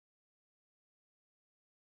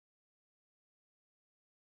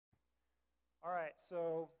All right,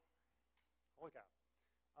 so, holy cow.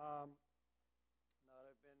 Now that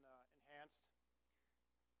I've been enhanced,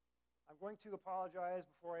 I'm going to apologize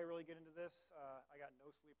before I really get into this. I got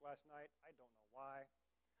no sleep last night. I don't know why.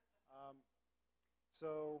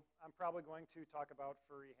 So I'm probably going to talk about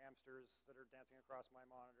furry hamsters that are dancing across my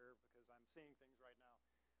monitor because I'm seeing things right now.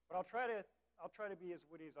 But I'll try to be as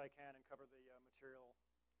witty as I can and cover the material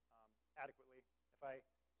adequately. If I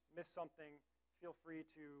miss something, feel free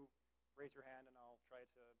to raise your hand and I'll try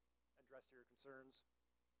to address your concerns,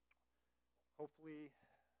 hopefully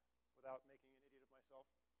without making an idiot of myself.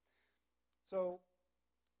 So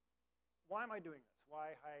why am I doing this?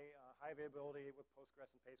 Why high availability with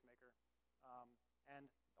Postgres and Pacemaker?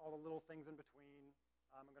 And all the little things in between.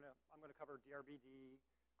 I'm gonna cover DRBD,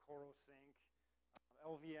 CoroSync,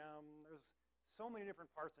 LVM. There's so many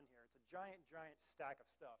different parts in here. It's a giant, giant stack of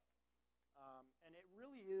stuff. And it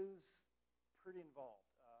really is pretty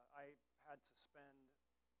involved. I had to spend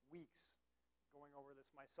weeks going over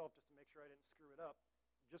this myself just to make sure I didn't screw it up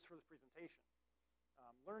just for this presentation.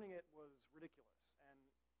 Learning it was ridiculous. And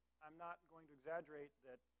I'm not going to exaggerate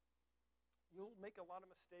that you'll make a lot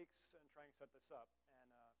of mistakes in trying to set this up.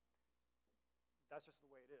 And that's just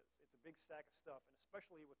the way it is. It's a big stack of stuff, and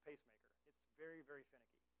especially with Pacemaker. It's very, very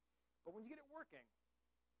finicky. But when you get it working,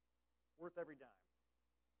 worth every dime.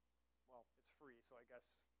 Well, it's free, so I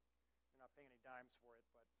guess you're not paying any dimes for it.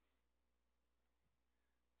 But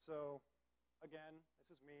so, again,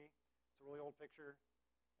 this is me. It's a really old picture.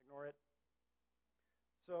 Ignore it.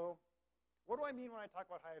 So what do I mean when I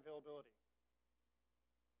talk about high availability?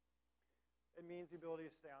 It means the ability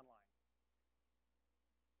to stay online.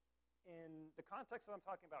 In the context that I'm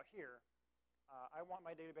talking about here, I want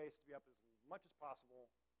my database to be up as much as possible,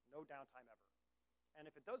 no downtime ever. And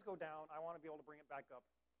if it does go down, I want to be able to bring it back up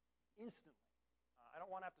instantly. I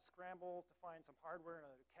don't want to have to scramble to find some hardware in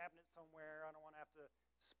a cabinet somewhere. I don't want to have to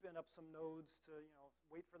spin up some nodes to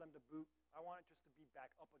wait for them to boot. I want it just to be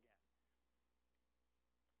back up again.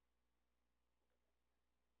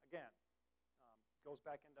 Again, goes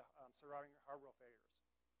back into surrounding hardware failures.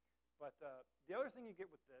 But the other thing you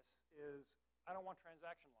get with this is I don't want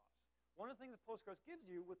transaction loss. One of the things that Postgres gives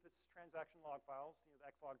you with its transaction log files, the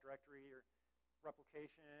xlog directory or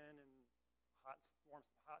replication and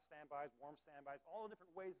hot standbys, warm standbys, all the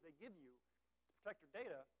different ways they give you to protect your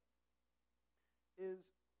data, is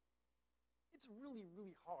it's really,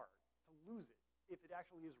 really hard to lose it if it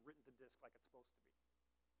actually is written to disk like it's supposed to be.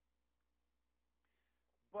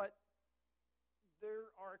 But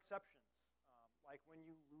there are exceptions, like when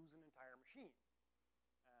you lose an entire machine.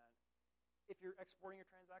 And if you're exporting your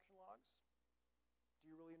transaction logs, do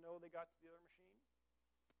you really know they got to the other machine?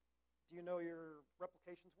 Do you know your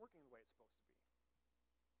replication's working the way it's supposed to be?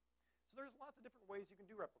 So there's lots of different ways you can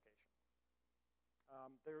do replication.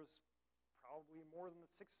 There's probably more than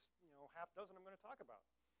the half dozen I'm going to talk about.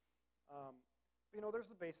 But there's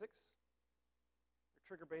the basics, your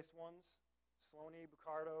trigger-based ones, Sloaney,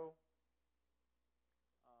 Bucardo.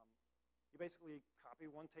 You basically copy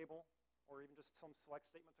one table or even just some select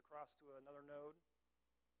statements across to another node.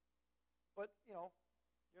 But you're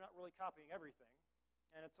not really copying everything,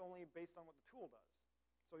 and it's only based on what the tool does.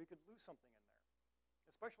 So you could lose something in there,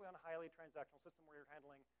 especially on a highly transactional system where you're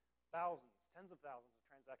handling thousands, tens of thousands of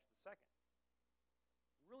transactions a second.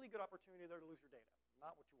 Really good opportunity there to lose your data,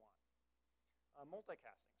 not what you want.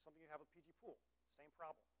 Multicasting, something you have with PGPool, same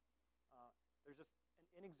problem. There's just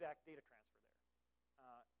an inexact data transfer there.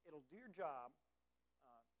 It'll do your job.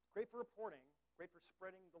 Great for reporting, great for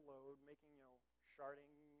spreading the load, making sharding,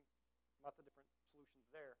 lots of different solutions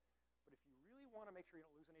there. But if you really want to make sure you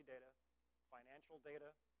don't lose any data, financial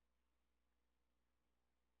data,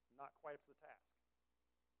 not quite up to the task.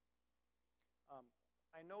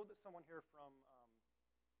 I know that someone here from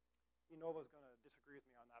Enova is going to disagree with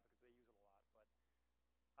me on that because they use it a lot, but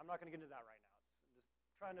I'm not going to get into that right now. I'm just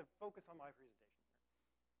trying to focus on my presentation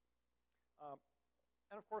here.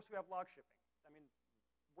 And of course, we have log shipping. I mean,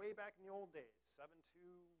 way back in the old days, 7.2,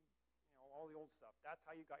 all the old stuff. That's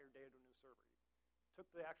how you got your data to a new server. You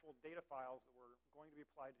took the actual data files that were going to be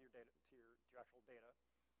applied to your data, to your actual data,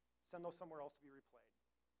 send those somewhere else to be replayed.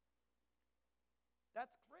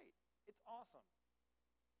 That's great. It's awesome.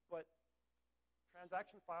 But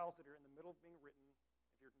transaction files that are in the middle of being written,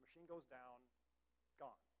 if your machine goes down,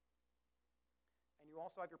 gone. And you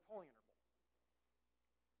also have your polling interval.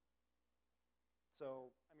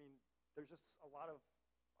 So, I mean, there's just a lot of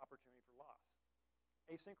opportunity for loss.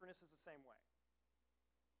 Asynchronous is the same way.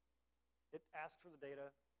 It asks for the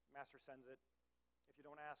data, master sends it. If you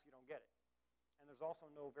don't ask, you don't get it. And there's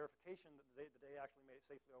also no verification that the data actually made it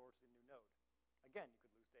safely over to the new node. Again, you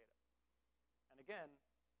could lose data. And again,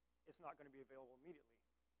 it's not going to be available immediately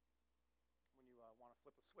when you want to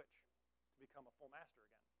flip a switch to become a full master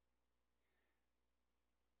again.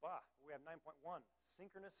 We have 9.1,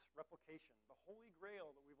 synchronous replication, the holy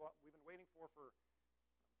grail that we've been waiting for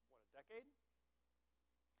what, a decade?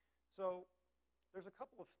 So there's a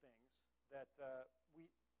couple of things that that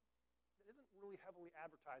isn't really heavily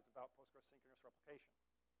advertised about Postgres synchronous replication.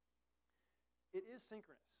 It is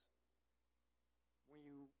synchronous. When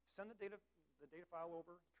you send the data file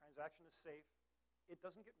over, the transaction is safe. It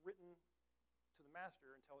doesn't get written to the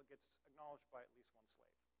master until it gets acknowledged by at least one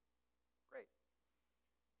slave. Great.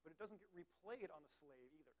 But it doesn't get replayed on the slave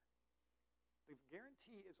either. The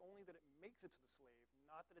guarantee is only that it makes it to the slave,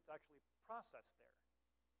 not that it's actually processed there.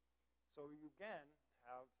 So you, again,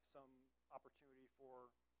 have some opportunity for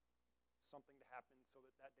something to happen so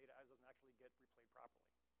that that data doesn't actually get replayed properly.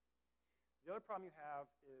 The other problem you have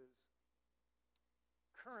is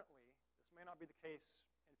currently, this may not be the case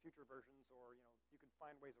in future versions, or you can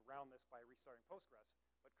find ways around this by restarting Postgres,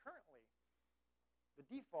 but currently, the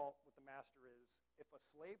default with the master is if a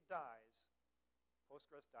slave dies,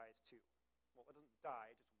 Postgres dies too. Well, it doesn't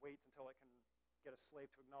die, it just waits until it can get a slave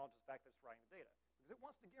to acknowledge the fact that it's writing the data. Because it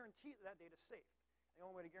wants to guarantee that that data is safe. And the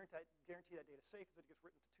only way to guarantee that data is safe is that it gets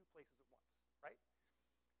written to two places at once, right?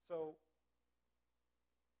 So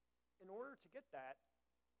in order to get that,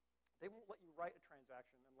 they won't let you write a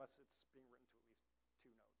transaction unless it's being written to at least two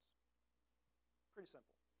nodes. Pretty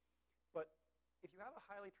simple. But if you have a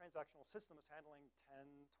highly transactional system that's handling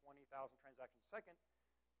 10, 20,000 transactions a second,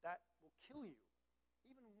 that will kill you.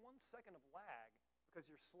 Even 1 second of lag, because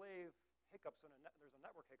your slave hiccups, there's a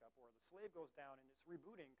network hiccup, or the slave goes down and it's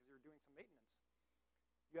rebooting because you're doing some maintenance.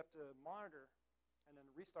 You have to monitor and then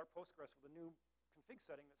restart Postgres with a new config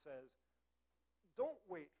setting that says, don't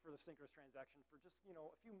wait for the synchronous transaction for just a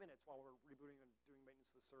few minutes while we're rebooting and doing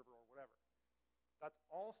maintenance to the server or whatever. That's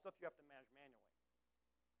all stuff you have to manage manually.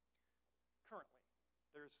 Currently,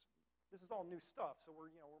 this is all new stuff, so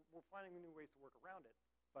we're finding new ways to work around it.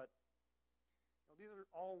 But these are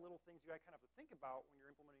all little things you kind of have to think about when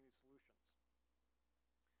you're implementing these solutions.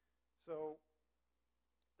 So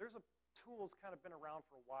there's a tool that's kind of been around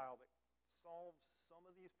for a while that solves some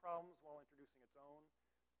of these problems while introducing its own,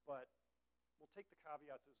 but we'll take the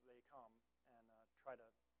caveats as they come and try to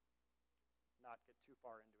not get too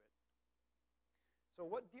far into it. So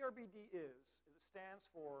what DRBD is it stands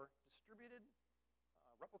for Distributed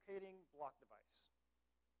Replicating Block Device.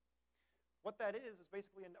 What that is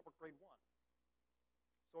basically a network RAID 1.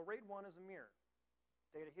 So a RAID 1 is a mirror.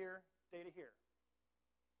 Data here, data here.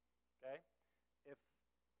 Okay? And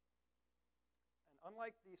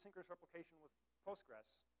unlike the synchronous replication with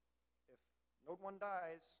Postgres, if node 1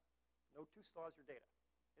 dies, node 2 still has your data.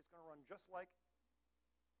 It's going to run just like,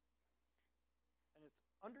 and it's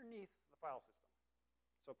underneath the file system.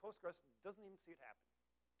 So Postgres doesn't even see it happen.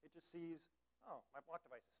 It just sees, oh, my block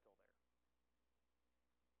device is still there.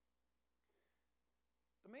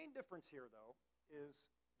 The main difference here, though, is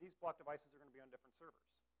these block devices are going to be on different servers.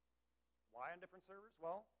 Why on different servers?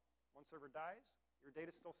 Well, one server dies, your data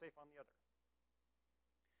is still safe on the other.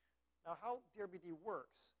 Now, how DRBD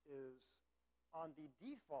works is on the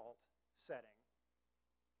default setting,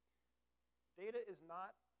 data is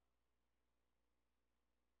not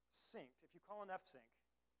synced. If you call an fsync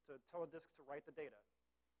to tell a disk to write the data,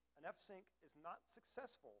 an fsync is not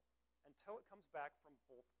successful until it comes back from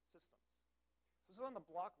both systems. So this is on the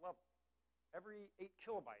block level. Every 8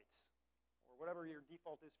 kilobytes, or whatever your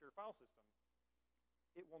default is for your file system,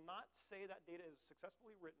 it will not say that data is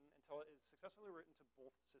successfully written until it is successfully written to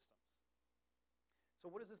both systems.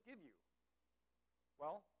 So what does this give you?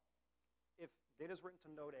 Well, if data is written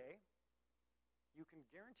to node A, you can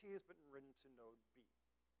guarantee it's been written to node B.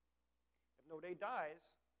 If node A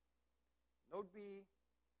dies, node B,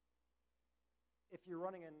 if you're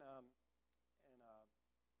running as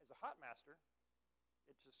a hot master,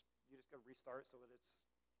 you just got to restart so that it's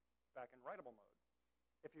back in writable mode.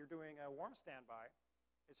 If you're doing a warm standby,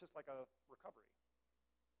 it's just like a recovery.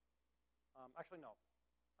 Actually, no.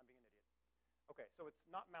 I'm being an idiot. Okay, so it's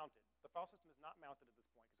not mounted. The file system is not mounted at this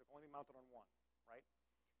point because it can only be mounted on one, right?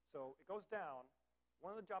 So it goes down.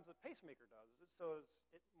 One of the jobs that Pacemaker does is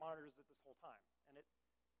it monitors it this whole time. And it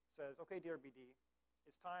says, okay, DRBD,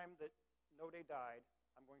 it's time that node A died.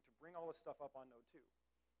 I'm going to bring all this stuff up on node 2.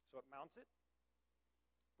 So it mounts it,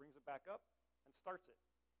 brings it back up, and starts it.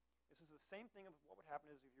 This is the same thing of what would happen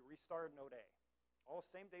is if you restarted node A. All the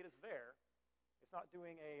same data is there. It's not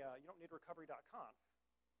doing you don't need recovery.conf.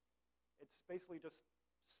 It's basically just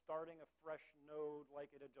starting a fresh node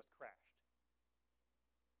like it had just crashed.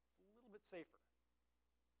 It's a little bit safer.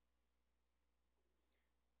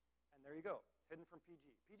 And there you go. hidden from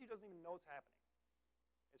PG. PG doesn't even know it's happening.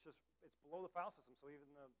 It's below the file system, so even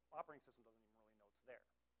the operating system doesn't even really know it's there.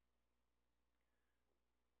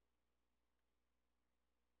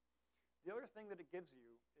 The other thing that it gives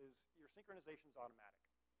you is your synchronization is automatic.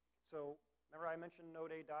 So remember I mentioned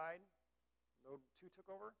node A died, node 2 took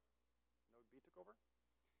over, node B took over.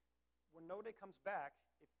 When node A comes back,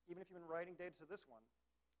 even if you've been writing data to this one,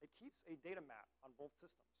 it keeps a data map on both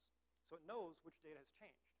systems. So it knows which data has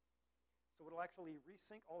changed. So it'll actually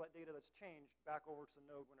resync all that data that's changed back over to the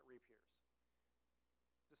node when it reappears.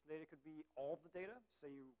 This data could be all of the data. Say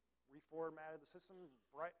you reformatted the system,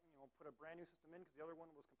 put a brand new system in because the other one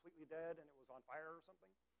was completely dead and it was on fire or something.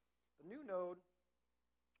 The new node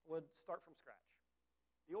would start from scratch.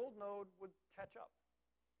 The old node would catch up,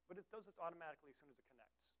 but it does this automatically as soon as it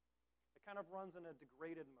connects. It kind of runs in a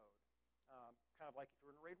degraded mode, kind of like if you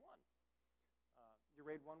were in RAID 1. Your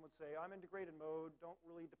RAID 1 would say, I'm in degraded mode, don't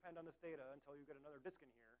really depend on this data until you get another disk in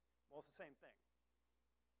here. Well, it's the same thing.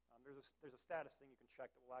 There's a status thing you can check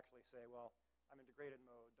that will actually say, well, I'm in degraded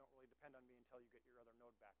mode, don't really depend on me until you get your other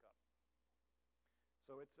node back up.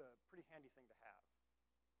 So it's a pretty handy thing to have.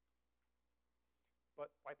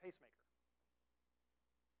 But why Pacemaker?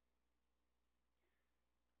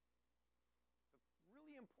 The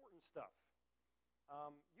really important stuff.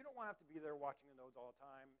 You don't want to have to be there watching the nodes all the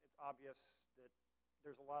time. It's obvious that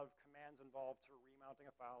there's a lot of commands involved to remounting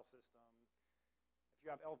a file system. If you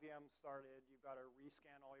have LVM started, you've got to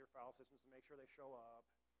rescan all your file systems to make sure they show up.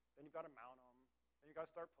 Then you've got to mount them. Then you've got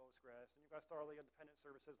to start Postgres. Then you've got to start all the independent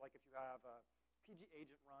services, like if you have a PG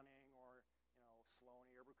agent running or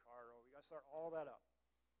Sloaney or Bucaro. You've got to start all that up.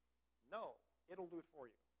 No, it'll do it for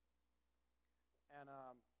you. And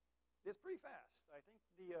it's pretty fast. I think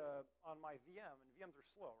on my VM, and VMs are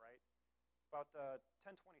slow, right? About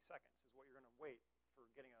 10, 20 seconds is what you're going to wait for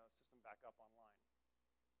getting a system back up online.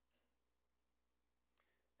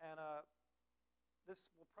 And this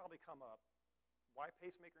will probably come up. Why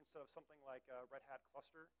Pacemaker instead of something like Red Hat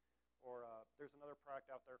Cluster? Or there's another product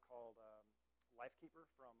out there called Lifekeeper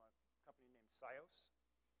from a company named Sios.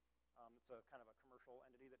 It's a kind of a commercial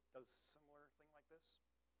entity that does a similar thing like this.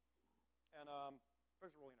 And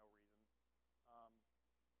there's really no reason.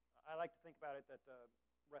 I like to think about it that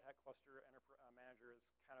Red Hat Cluster Manager is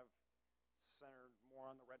kind of centered more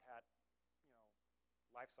on the Red Hat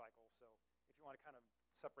life cycle. So if you want to kind of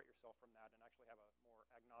separate yourself from that and actually have a more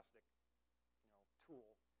agnostic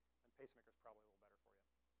tool, then Pacemaker is probably a little better for you.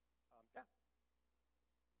 Yeah?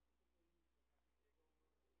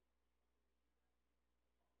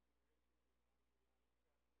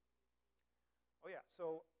 Oh yeah,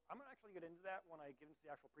 so I'm going to actually get into that when I get into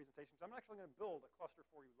the actual presentation, because I'm actually going to build a cluster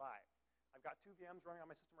for you live. I've got 2 VMs running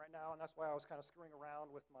on my system right now, and that's why I was kind of screwing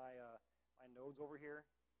around with my nodes over here.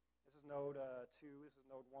 This is node 2, this is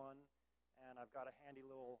node 1, and I've got a handy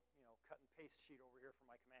little cut and paste sheet over here for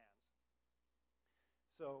my commands.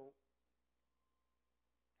 So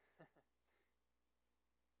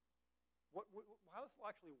how this will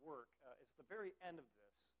actually work is at the very end of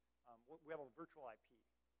this, we have a virtual IP,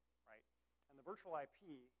 right? And the virtual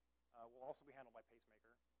IP will also be handled by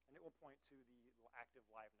Pacemaker, and it will point to the little active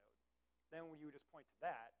live node. Then when you just point to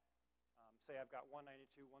that, say I've got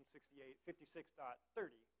 192.168.56.30.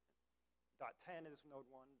 .10 is node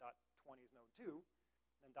 1, .20 is node 2,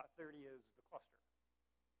 and .30 is the cluster.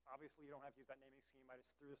 Obviously, you don't have to use that naming scheme. I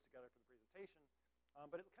just threw this together for the presentation.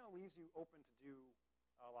 But it kind of leaves you open to do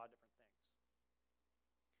a lot of different things.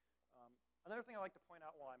 Another thing I like to point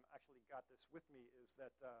out while I'm actually got this with me is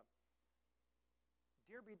that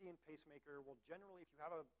DRBD and Pacemaker will generally, if you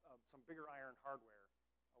have some bigger iron hardware,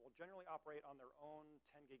 will generally operate on their own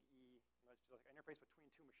 10 gig E, which is like an interface between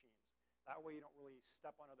 2 machines. That way you don't really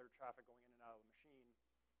step on other traffic going in and out of the machine,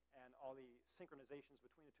 and all the synchronizations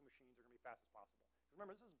between the 2 machines are going to be fast as possible.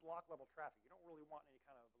 Remember, this is block level traffic. You don't really want any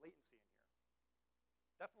kind of latency in here.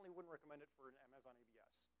 Definitely wouldn't recommend it for an Amazon ABS.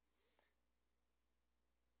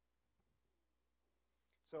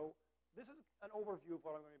 So this is an overview of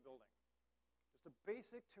what I'm going to be building. Just a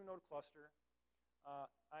basic 2-node cluster.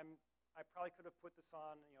 I probably could have put this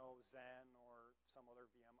on Zen or some other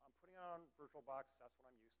VM. I'm putting it on VirtualBox. That's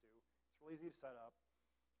what I'm used to. It's really easy to set up.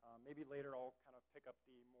 Maybe later I'll kind of pick up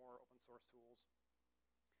the more open source tools.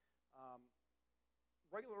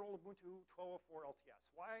 Regular old Ubuntu 12.04 LTS.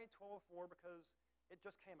 Why 12.04? Because it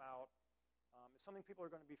just came out. It's something people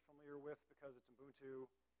are going to be familiar with because it's Ubuntu,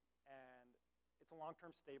 and it's a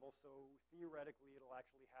long-term stable, so theoretically it'll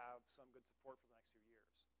actually have some good support for the next few years.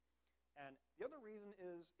 And the other reason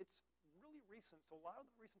is it's really recent, so a lot of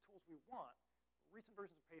the recent tools we want, recent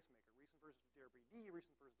versions of Pacemaker, recent versions of DRBD,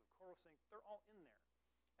 recent versions of CoroSync, they're all in there.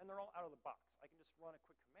 and they're all out of the box. I can just run a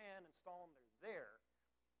quick command, install them, they're there,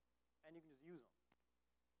 and you can just use them.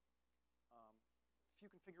 A few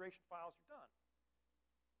configuration files, you're done.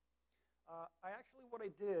 What I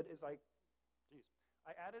did is I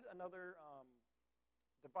added another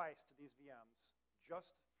device to these VMs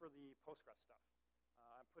just for the Postgres stuff.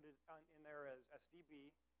 I put it in there as SDB.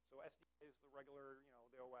 So SDB is the regular,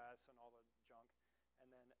 the OS and all the junk. And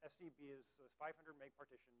then SDB is the 500 meg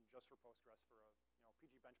partition just for Postgres for a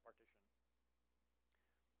PG bench partition.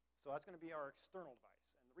 So that's going to be our external device.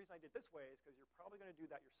 And the reason I did this way is because you're probably going to do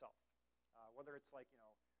that yourself. Whether it's like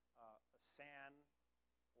a SAN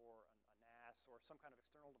or a NAS or some kind of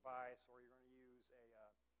external device, or you're going to use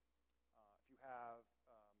if you have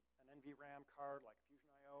an NVRAM card like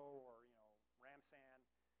Fusion.io or RAM SAN,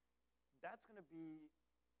 that's going to be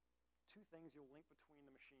two things you'll link between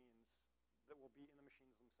the machines that will be in the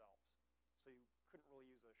machines themselves. So you couldn't really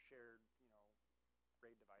use a shared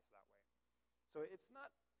RAID device that way. So it's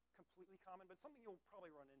not completely common, but something you'll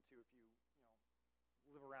probably run into if you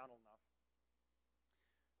live around enough.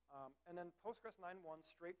 And then Postgres 9.1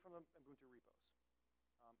 straight from the Ubuntu repos.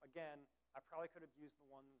 Again, I probably could have used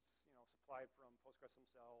the ones supplied from Postgres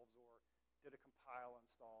themselves, or did a compile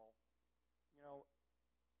install.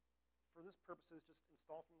 For this purposes, just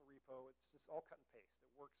install from the repo. It's just all cut and paste.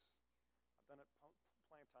 It works. I've done it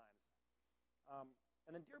plenty of times.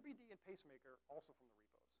 And then DRBD and Pacemaker also from the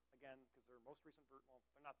repos. Again, because they're most recent well,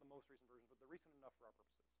 they're not the most recent versions, but they're recent enough for our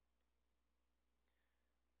purposes.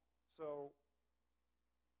 So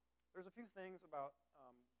there's a few things about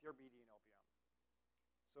DRBD and LVM.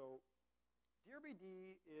 So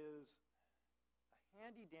DRBD is a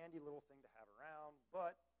handy-dandy little thing to have around,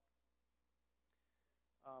 but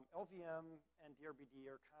LVM and DRBD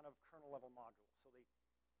are kind of kernel-level modules, so they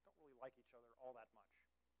don't really like each other all that much.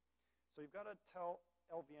 So you've got to tell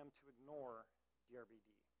LVM to ignore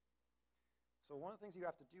DRBD. So one of the things you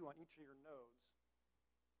have to do on each of your nodes,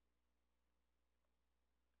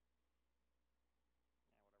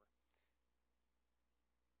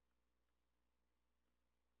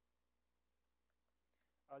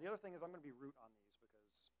 the other thing is I'm going to be root on these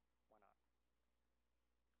because why not?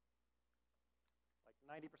 Like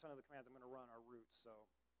 90% of the commands I'm going to run are roots, so.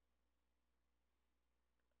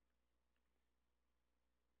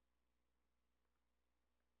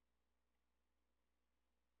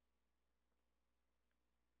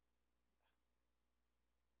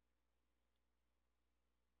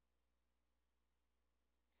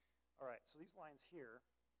 All right, so these lines here,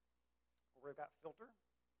 where we've got filter,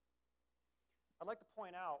 I'd like to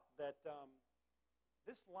point out that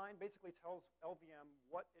this line basically tells LVM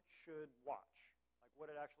what it should watch, like what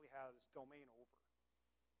it actually has domain over.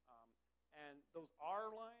 And those R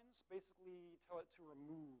lines basically tell it to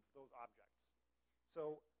remove those objects.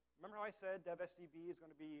 So remember how I said dev SDB is going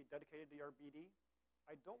to be dedicated to DRBD?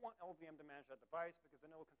 I don't want LVM to manage that device because then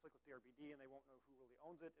it will conflict with DRBD and they won't know who really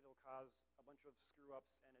owns it. It'll cause a bunch of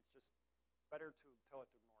screw-ups, and it's just better to tell it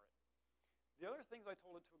to ignore it. The other things I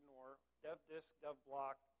told it to ignore, dev disk, dev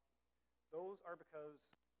block, those are because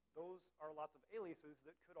those are lots of aliases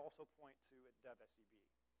that could also point to a dev SDB.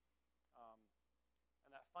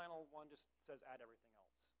 And that final one just says add everything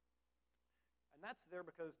else. And that's there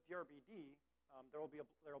because DRBD, there will be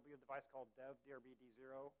a device called dev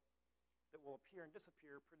DRBD0 that will appear and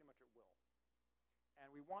disappear pretty much at will.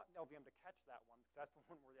 And we want LVM to catch that one because that's the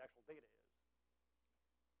one where the actual data is.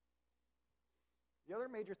 The other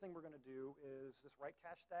major thing we're going to do is this write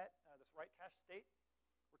cache state.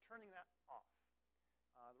 We're turning that off.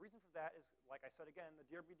 The reason for that is, like I said again, the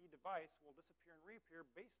DRBD device will disappear and reappear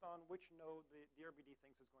based on which node the DRBD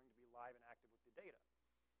thinks is going to be live and active with the data.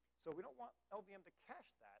 So we don't want LVM to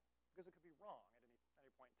cache that because it could be wrong at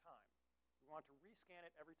any point in time. We want to rescan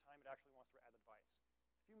it every time it actually wants to add the device.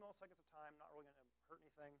 A few milliseconds of time, not really going to hurt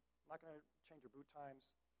anything. Not going to change your boot times.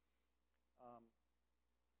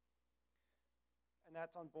 And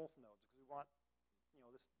that's on both nodes because we want,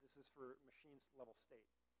 this is for machines level state.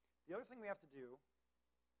 The other thing we have to do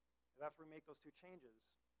is after we make those two changes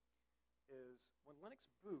is when Linux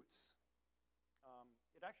boots,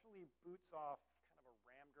 it actually boots off kind of a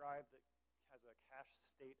RAM drive that has a cache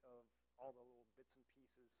state of all the little bits and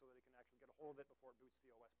pieces so that it can actually get a hold of it before it boots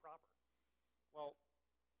the OS proper. Well,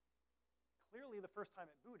 clearly the first time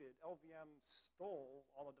it booted, LVM stole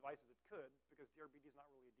all the devices it could because DRBD is not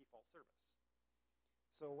really a default service.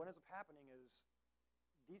 So what ends up happening is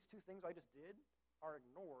these two things I just did are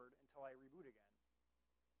ignored until I reboot again.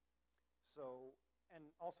 So,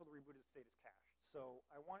 and also the rebooted state is cached. So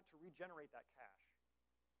I want it to regenerate that cache.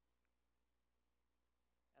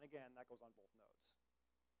 And again, that goes on both nodes.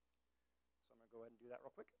 So I'm going to go ahead and do that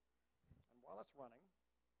real quick. And while that's running,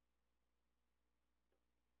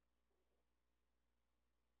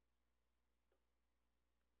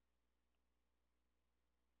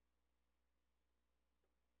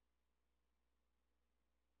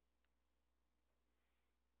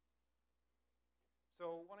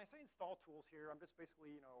 So when I say install tools here, I'm just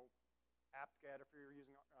basically, apt-get. If you're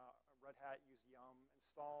using Red Hat, use yum.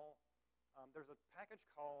 Install. There's a package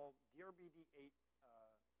called DRBD8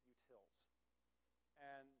 utils.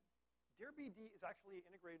 And DRBD is actually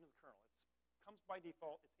integrated into the kernel. It comes by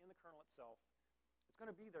default. It's in the kernel itself. It's going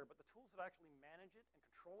to be there, but the tools that actually manage it and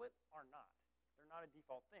control it are not. They're not a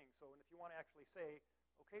default thing. So if you want to actually say,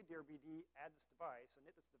 okay, DRBD, add this device,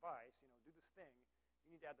 init this device, do this thing,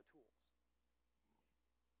 you need to add the tools.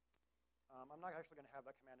 I'm not actually going to have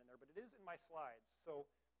that command in there, but it is in my slides. So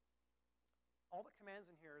all the commands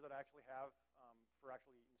in here that I actually have for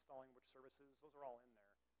actually installing which services, those are all in there.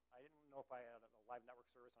 I didn't know if I had a live network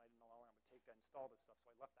service, and I didn't know how long it would take to install this stuff,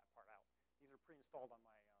 so I left that part out. These are pre-installed on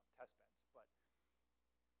my test beds. But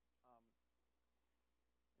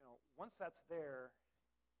once that's there,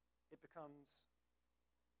 it becomes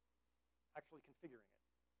actually configuring it.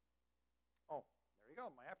 Oh, there you go,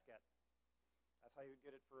 my apt-get. That's how you would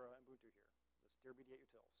get it for Ubuntu here, this DRBD8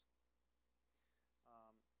 utils.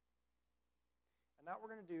 And now what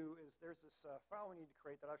we're going to do is there's this file we need to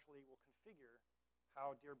create that actually will configure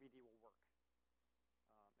how DRBD will work.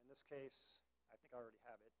 In this case, I think I already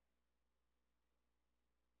have it.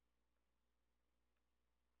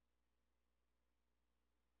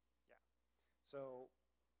 Yeah. So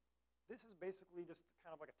this is basically just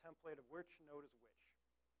kind of like a template of which node is which.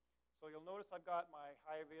 So you'll notice I've got my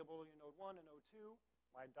high availability node 1 and node 2,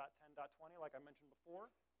 my .10.20 like I mentioned before.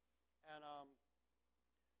 And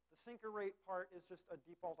the syncer rate part is just a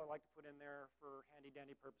default I like to put in there for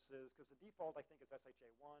handy-dandy purposes, because the default I think is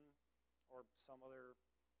SHA1 or some other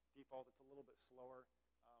default that's a little bit slower.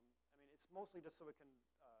 I mean, it's mostly just so it can,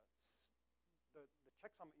 the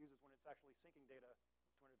checksum it uses when it's actually syncing data,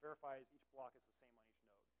 when it verifies each block is the same on each node.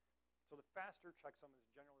 So the faster checksum is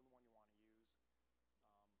generally the one you want to use.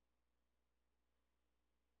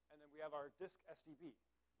 And then we have our disk SDB,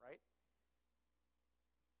 right?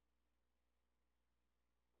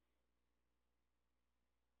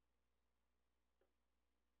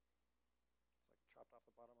 It's like chopped off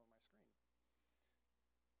the bottom of my screen.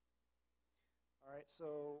 All right,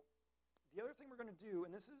 so the other thing we're going to do,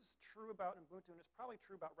 and this is true about Ubuntu, and it's probably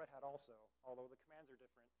true about Red Hat also, although the commands are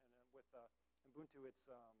different. And with Ubuntu, it's,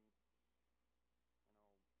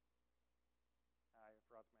 I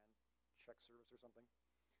forgot the command, check service or something.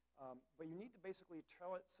 But you need to basically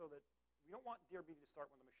tell it so that we don't want DRBD to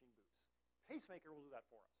start when the machine boots. Pacemaker will do that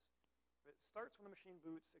for us. If it starts when the machine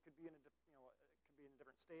boots, it could be in a, it could be in a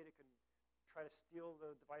different state. It can try to steal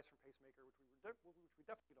the device from Pacemaker, which we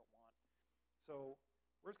definitely don't want. So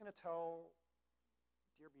we're just going to tell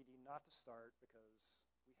DRBD not to start because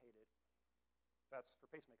we hate it. That's for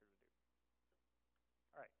Pacemaker to do.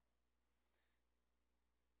 All right.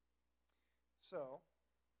 So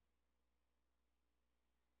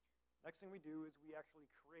next thing we do is we actually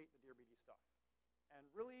create the DRBD stuff. And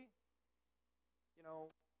really,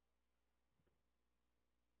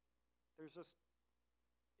 there's just,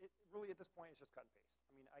 really at this point it's just cut and paste.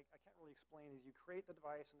 I mean, I can't really explain these. You create the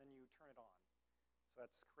device and then you turn it on. So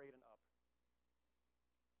that's create and up.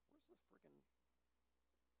 Where's the freaking,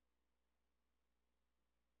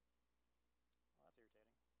 oh, that's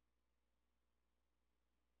irritating.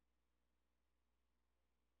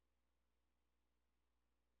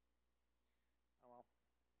 Oh well.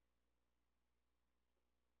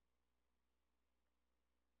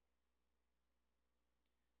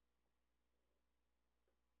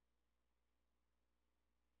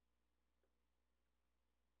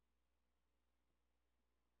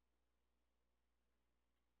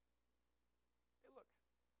 Hey, look.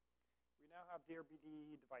 We now have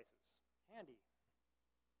DRBD devices. Handy.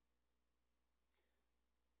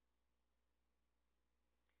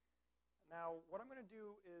 Now, what I'm going to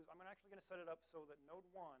do is I'm actually going to set it up so that node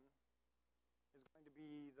 1 is going to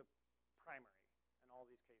be the primary in all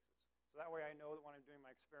these cases. So that way I know that when I'm doing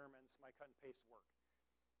my experiments, my cut and paste work.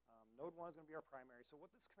 Node 1 is going to be our primary. So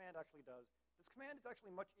what this command actually does, this command is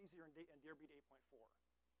actually much easier in DRBD 8.4.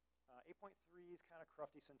 8.3 is kind of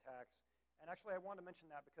crufty syntax. And actually, I wanted to mention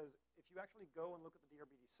that because if you actually go and look at the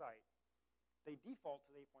DRBD site, they default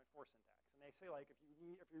to the 8.4 syntax. And they say, like, if you're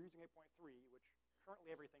using 8.3, which currently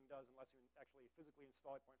everything does unless you actually physically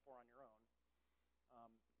install 8.4 on your own,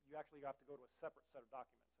 you actually have to go to a separate set of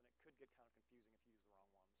documents, and it could get kind of confusing if you use the wrong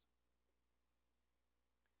ones.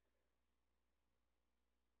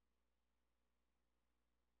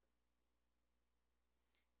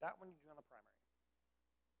 That one you do on the primary.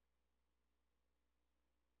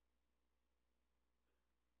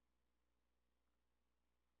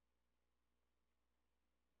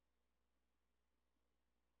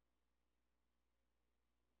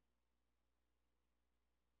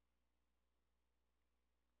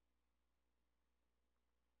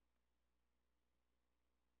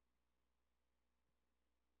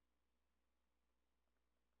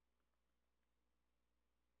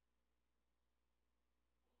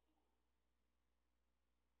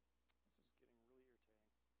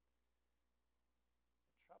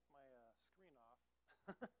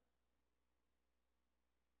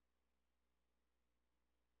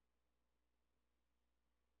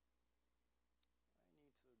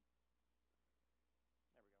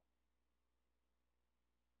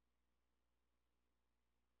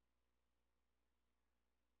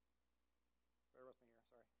 Bear with me here,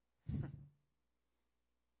 sorry.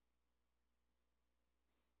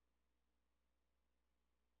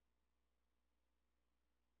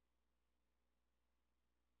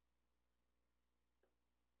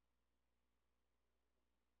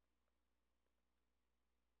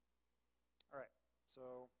 All right,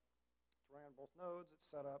 so it's running on both nodes, it's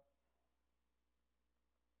set up.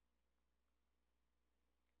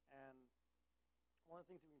 And one of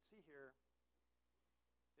the things you can see here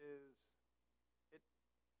is it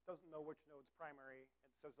doesn't know which node's primary.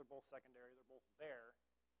 It says they're both secondary, they're both there.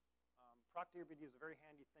 Proc DRBD is a very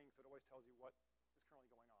handy thing, so it always tells you what is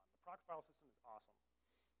currently going on. The proc file system is awesome.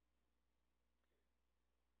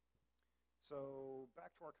 So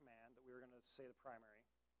back to our command that we were going to say the primary.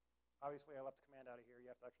 Obviously, I left the command out of here. You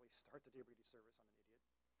have to actually start the DRBD service. I'm an idiot.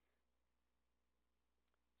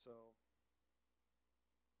 So,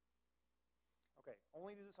 okay,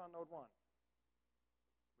 only do this on node 1.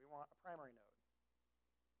 We want a primary node.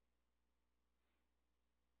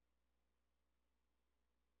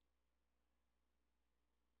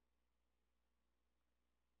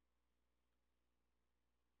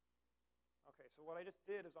 Okay, so what I just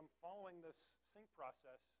did is I'm following this sync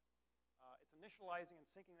process. It's initializing and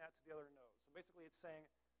syncing that to the other node. So basically it's saying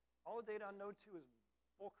all the data on node 2 is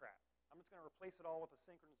bullcrap. I'm just going to replace it all with a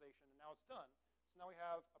synchronization, and now it's done. So now we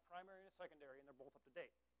have a primary and a secondary, and they're both up to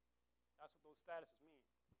date. That's what those statuses mean.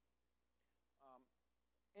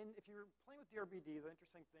 And if you're playing with DRBD, the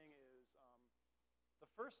interesting thing is the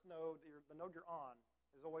first node, the node you're on,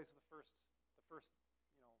 is always the first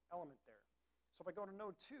element there. So if I go to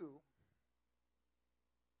node 2,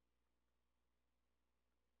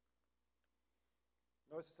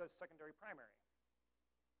 notice it says secondary primary.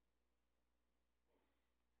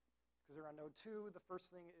 Because they're on node 2, the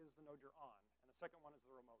first thing is the node you're on, and the second one is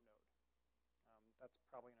the remote node. That's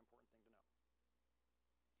probably an important thing to know.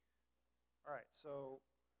 All right, so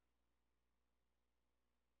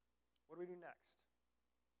what do we do next?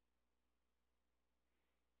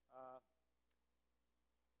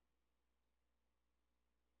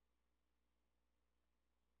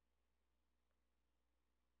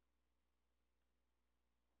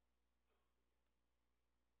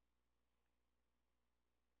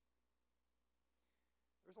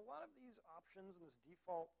 There's a lot of these options in this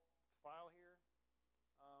default file here.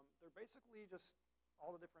 They're basically just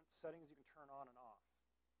all the different settings you can turn on and off.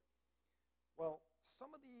 Well,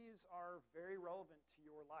 some of these are very relevant to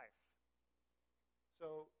your life.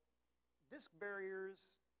 So disk barriers,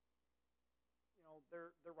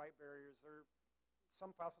 they're write barriers.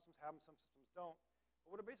 Some file systems have them, some systems don't.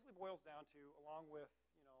 But what it basically boils down to, along with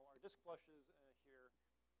our disk flushes here,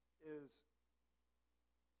 is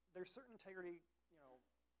there's certain integrity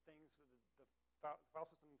things that the file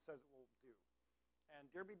system says it will do. And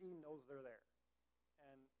DRBD knows they're there.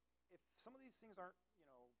 And if some of these things aren't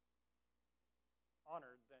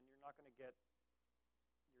honored, then you're not going to get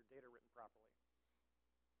your data written properly.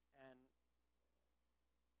 And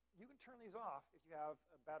you can turn these off if you have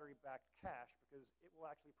a battery-backed cache, because it will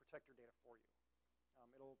actually protect your data for you.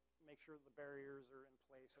 It'll make sure that the barriers are in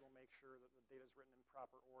place. It'll make sure that the data is written in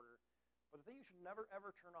proper order. But the thing you should never,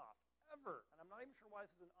 ever turn off, ever, and I'm not even sure why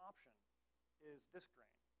this is an option, is disk drain.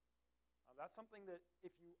 That's something that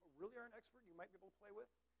if you really are an expert, you might be able to play with,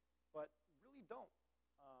 but really don't.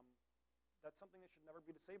 That's something that should never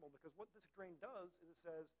be disabled, because what disk drain does is it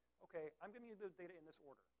says, okay, I'm giving you the data in this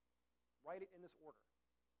order. Write it in this order.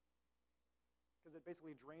 Because it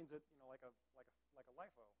basically drains it, like a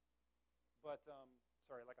LIFO. But,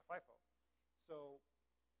 sorry, like a FIFO. So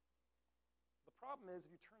the problem is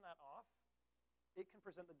if you turn that off, it can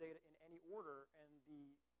present the data in any order, and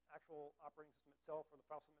the actual operating system itself or the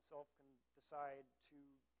file system itself can decide to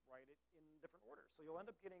write it in different orders. So you'll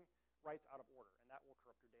end up getting writes out of order, and that will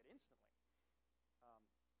corrupt your data instantly.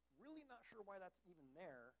 Really not sure why that's even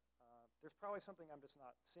there. There's probably something I'm just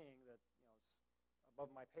not seeing that is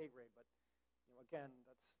above my pay grade, but again,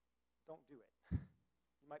 don't do it.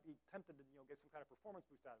 You might be tempted to get some kind of performance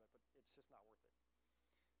boost out of it, but it's just not worth it.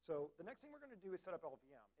 So the next thing we're going to do is set up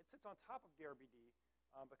LVM. It sits on top of DRBD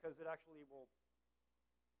because it actually will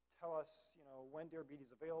tell us when DRBD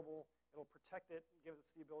is available. It'll protect it, give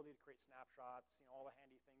us the ability to create snapshots, all the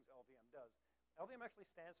handy things LVM does. LVM actually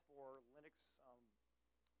stands for Linux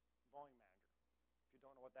Volume Manager. If you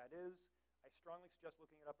don't know what that is, I strongly suggest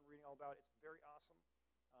looking it up and reading all about it. It's very awesome.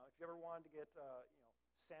 If you ever wanted to get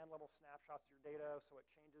sand level snapshots of your data so it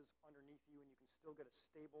changes underneath you and you can still get a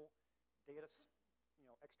stable data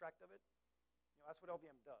extract of it. That's what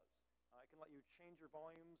LVM does. It can let you change your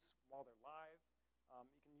volumes while they're live.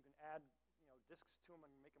 You can add disks to them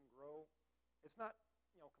and make them grow. It's not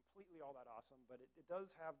completely all that awesome, but it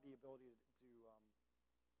does have the ability to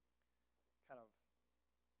kind of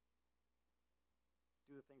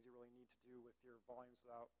do the things you really need to do with your volumes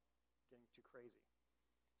without getting too crazy.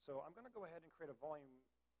 So I'm going to go ahead and create a volume,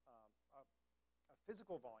 a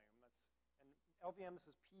physical volume. And LVM, this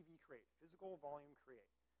is PV create, physical volume create.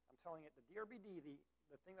 I'm telling it the DRBD,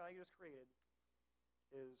 the thing that I just created,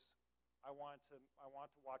 is I want to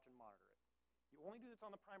watch and monitor it. You only do this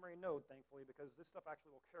on the primary node, thankfully, because this stuff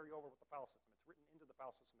actually will carry over with the file system. It's written into the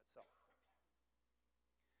file system itself.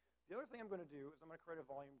 The other thing I'm going to do is I'm going to create a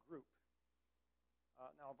volume group.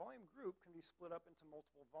 Now, a volume group can be split up into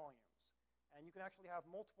multiple volumes. And you can actually have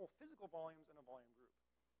multiple physical volumes in a volume group.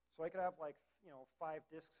 So I could have like 5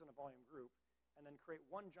 disks in a volume group and then create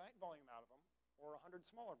one giant volume out of them or 100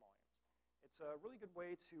 smaller volumes. It's a really good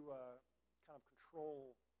way to kind of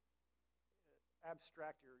control,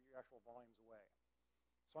 abstract your actual volumes away.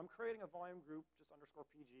 So I'm creating a volume group, just underscore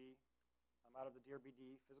PG, out of the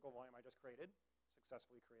DRBD physical volume I just created,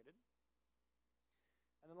 successfully created.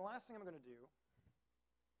 And then the last thing I'm going to do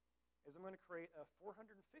is I'm going to create a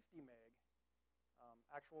 450 meg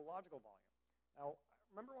actual logical volume. Now,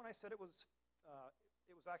 remember when I said it was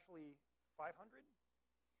actually 500?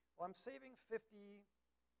 Well, I'm saving 50,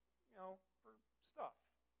 for stuff.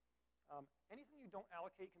 Anything you don't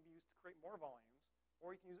allocate can be used to create more volumes,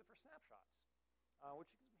 or you can use it for snapshots,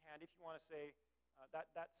 which is handy if you want to say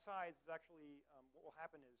that size is actually, what will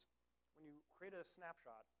happen is when you create a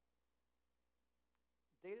snapshot,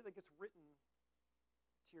 data that gets written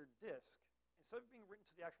to your disk, instead of being written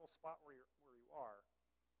to the actual spot where you are,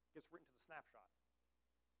 gets written to the snapshot.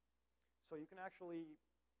 So you can actually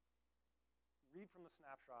read from the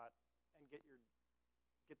snapshot and get the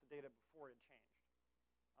data before it had changed.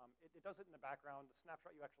 It does it in the background. The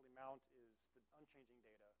snapshot you actually mount is the unchanging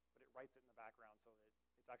data, but it writes it in the background so that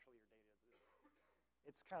it's actually your data.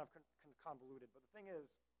 It's kind of convoluted, but the thing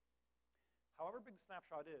is, however big the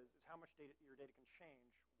snapshot is how much your data can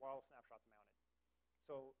change while the snapshot's mounted.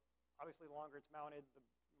 So obviously, the longer it's mounted, the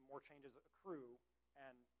more changes accrue.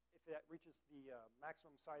 And if that reaches the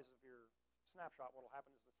maximum size of your snapshot, what will happen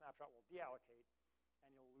is the snapshot will deallocate, and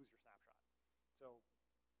you'll lose your snapshot. So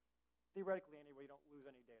theoretically, anyway, you don't lose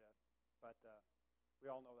any data. But we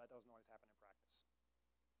all know that doesn't always happen in practice.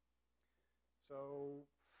 So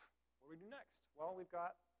what do we do next? Well, we've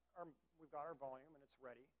got our volume, and it's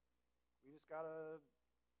ready. We just got to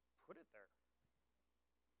put it there.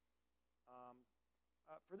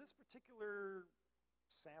 For this particular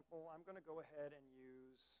sample, I'm going to go ahead and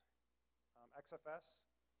use XFS.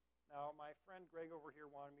 Now, my friend Greg over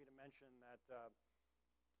here wanted me to mention that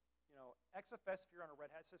XFS, if you're on a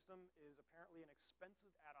Red Hat system, is apparently an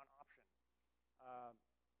expensive add-on option.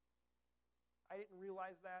 I didn't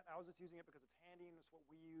realize that. I was just using it because it's handy and it's what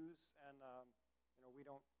we use, and we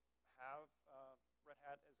don't have Red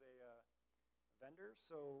Hat as a vendor,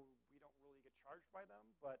 so we don't really get charged by them.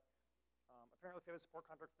 But apparently, if you have a support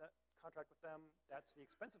contract with them, that's the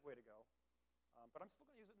expensive way to go. But I'm still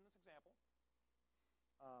going to use it in this example,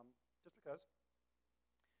 just because.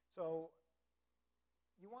 So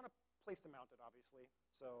you want a place to mount it, obviously.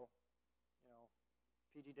 So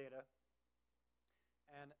PG data.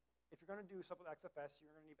 And if you're going to do stuff with XFS,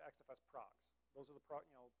 you're going to need XFS progs. Those are the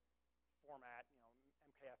format,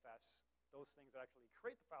 MKFS, those things that actually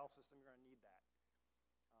create the file system. You're going to need that.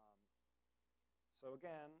 So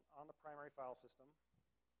again, on the primary file system,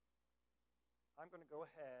 I'm going to go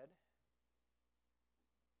ahead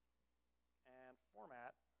and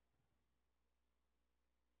format,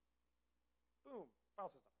 boom,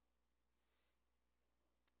 file system.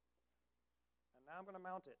 And now I'm going to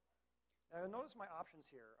mount it. Now notice my options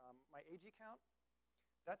here. My AG count,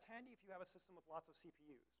 that's handy if you have a system with lots of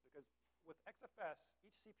CPUs, because with XFS,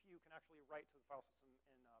 each CPU can actually write to the file system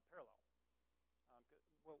in parallel.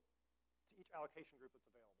 Well, to each allocation group that's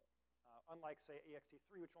available. Unlike, say,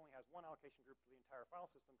 ext3, which only has one allocation group for the entire file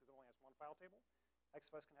system because it only has one file table,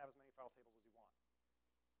 XFS can have as many file tables as you want.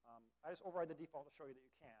 I just override the default to show you that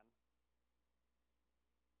you can.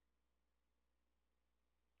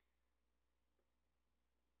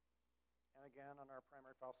 And again, on our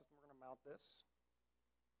primary file system, we're going to mount this.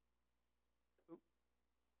 Oop,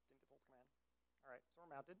 didn't get the whole command. All right, so we're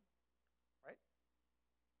mounted, right?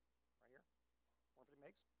 Right here, 150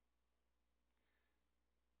 megs.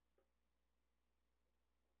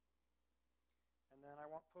 And then I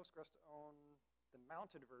want Postgres to own the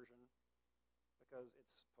mounted version because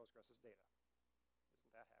it's Postgres' data.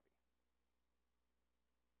 Isn't that happy?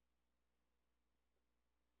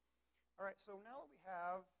 All right, so now that we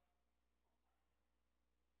have,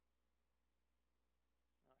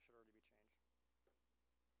 that should already be changed.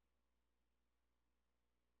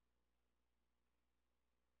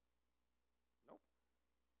 Nope.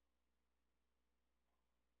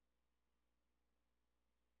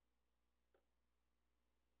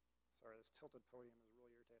 Sorry, this tilted podium is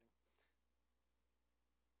really irritating.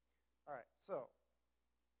 All right, so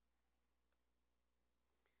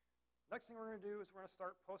next thing we're going to do is we're going to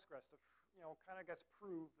start Postgres to, kind of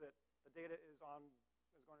prove that the data is going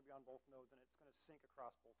to be on both nodes and it's going to sync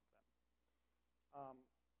across both of them.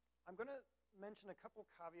 I'm going to mention a couple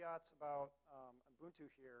caveats about Ubuntu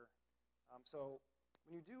here. So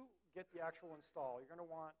when you do get the actual install, you're going to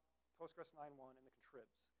want Postgres 9.1 in the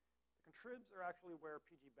contribs. The contribs are actually where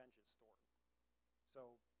PGBench is stored.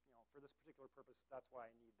 So for this particular purpose, that's why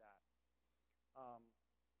I need that.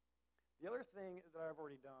 The other thing that I've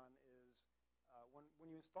already done is when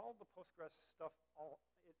you install the Postgres stuff,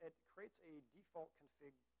 it creates a default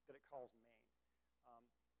config that it calls main.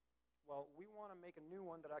 Well, we want to make a new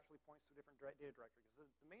one that actually points to a different data directory,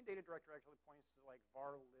 because the main data directory actually points to like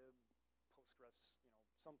var lib Postgres,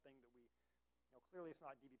 something that we, clearly it's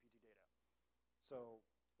not DBPG data. So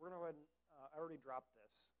we're going to go ahead and, I already dropped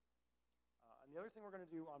this. And the other thing we're going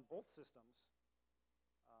to do on both systems,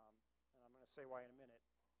 and I'm going to say why in a minute,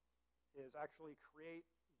 is actually create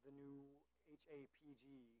the new HAPG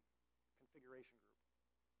configuration group.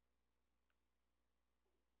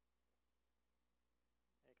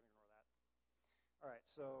 You can ignore that. All right,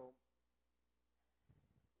 so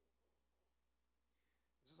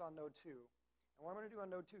this is on node 2. And what I'm going to do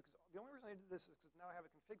on node 2, because the only reason I did this is because now I have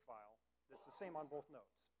a config file that's the same on both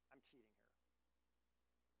nodes. I'm cheating here.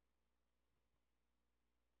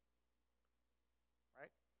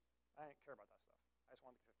 Right? I didn't care about that stuff. I just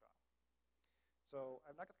wanted the config file. So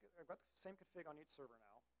I've got the same config on each server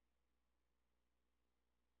now.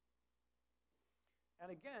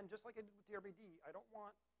 And again, just like I did with DRBD, I don't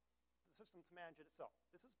want the system to manage it itself.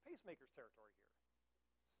 This is Pacemaker's territory here.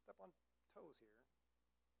 Step on toes here.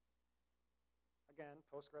 Again,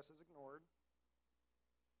 Postgres is ignored.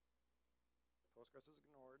 Postgres is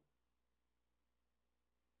ignored.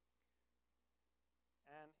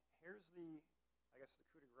 And here's the, I guess, the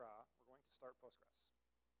coup de grace. We're going to start Postgres.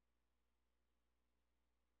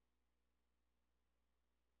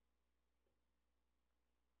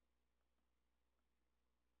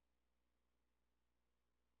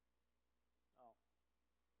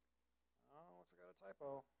 Oh, looks like I got a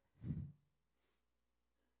typo.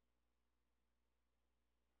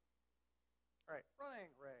 All right, running,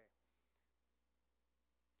 hooray.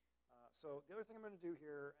 So the other thing I'm going to do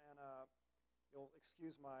here, and you'll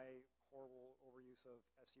excuse my horrible overuse of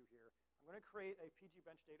SU here, I'm going to create a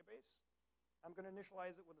PGBench database. I'm going to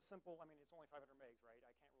initialize it with a simple, it's only 500 megs, right?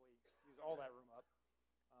 I can't really use all that room up.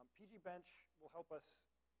 PGBench will help us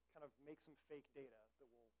kind of make some fake data that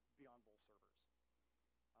will be on both servers.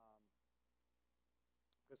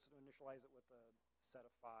 Just to initialize it with a set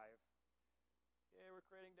of 5. Yeah, we're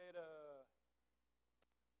creating data.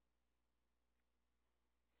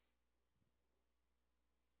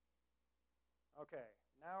 Okay,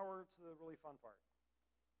 now we're to the really fun part.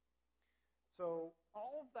 So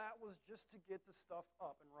all of that was just to get the stuff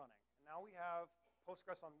up and running. And now we have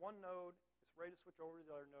Postgres on one node. It's ready to switch over to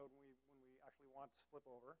the other node when we actually want to flip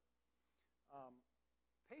over.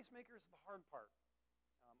 Pacemaker is the hard part.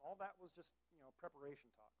 All that was just preparation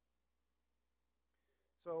talk.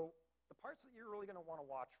 So the parts that you're really going to want to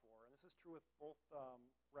watch for, and this is true with both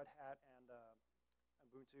Red Hat and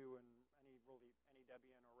Ubuntu and any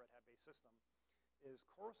Debian or Red Hat-based system, is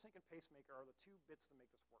CoroSync and Pacemaker are the two bits that make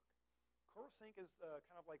this work. CoroSync is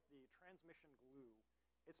kind of like the transmission glue.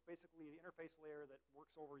 It's basically the interface layer that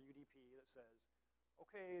works over UDP that says,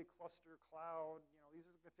 okay, cluster, cloud, these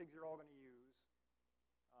are the configs you're all going to use.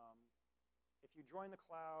 If you join the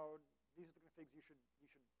cloud, these are the configs you should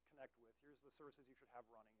connect with. Here's the services you should have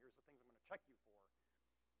running. Here's the things I'm going to check you for.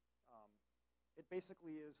 It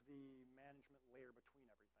basically is the management layer between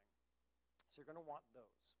everything. So you're going to want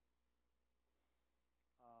those.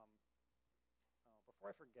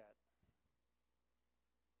 Before I forget,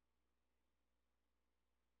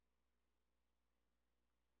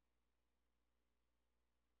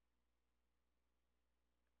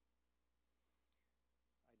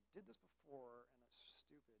 I did this before, and it's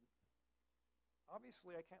stupid.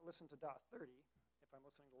 Obviously, I can't listen to .30 if I'm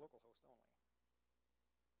listening to localhost only.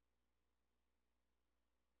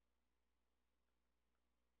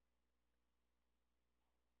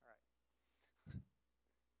 All right. And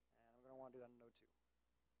I'm going to want want to do that in node 2.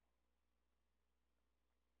 All right.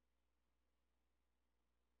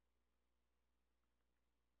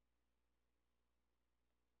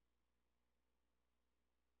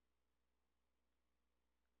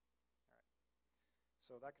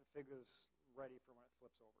 So that config is ready for when it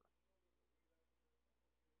flips over.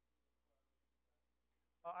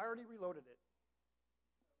 I already reloaded it.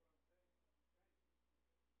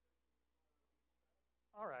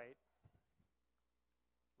 All right.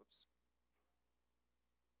 Whoops.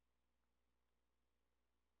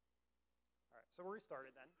 All right, so we're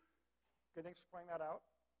restarted then. Good, thanks for pointing that out.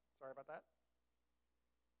 Sorry about that.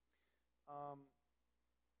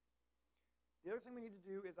 The other thing we need to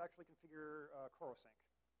do is actually configure CoroSync.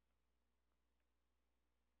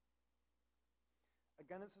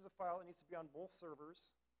 Again, this is a file that needs to be on both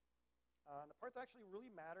servers. And the part that actually really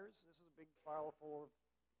matters, this is a big file full of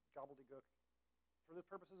gobbledygook. For the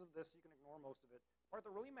purposes of this, you can ignore most of it. The part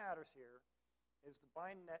that really matters here is the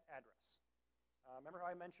bind net address. Remember how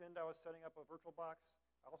I mentioned I was setting up a VirtualBox?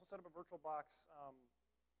 I also set up a VirtualBox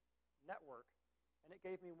network, and it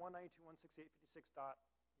gave me 192.168.56 dot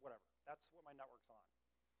whatever. That's what my network's on.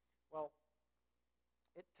 Well,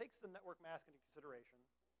 it takes the network mask into consideration,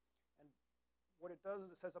 and what it does is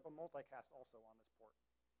it sets up a multicast also on this port.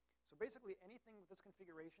 So basically, anything with this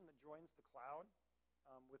configuration that joins the cloud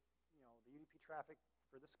with the UDP traffic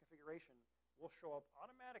for this configuration will show up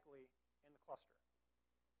automatically in the cluster.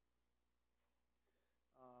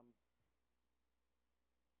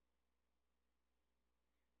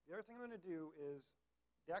 The other thing I'm going to do is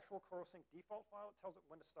the actual CoroSync default file. It tells it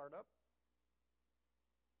when to start up.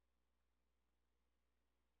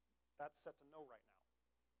 That's set to no right now,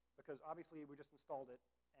 because obviously we just installed it,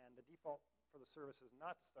 and the default for the service is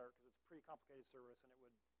not to start because it's a pretty complicated service, and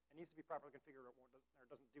it needs to be properly configured or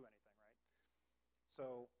it doesn't do anything, right?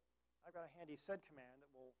 So I've got a handy sed command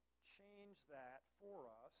that will change that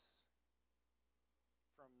for us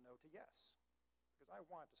from no to yes, because I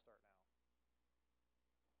want it to start now.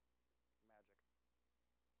 Magic.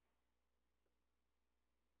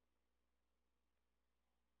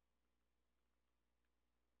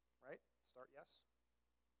 Right? Start yes.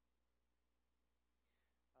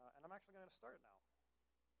 And I'm actually going to start it now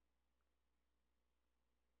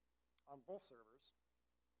on both servers.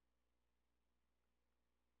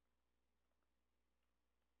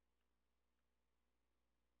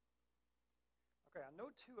 Okay, on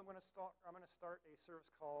node 2, I'm going to start a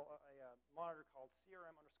service call, a monitor called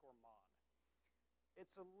crm_mon.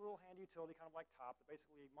 It's a little handy utility, kind of like top, that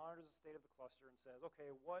basically monitors the state of the cluster and says,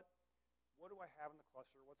 okay, what do I have in the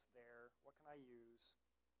cluster? What's there? What can I use?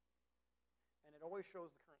 And it always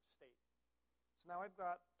shows the current state. So now I've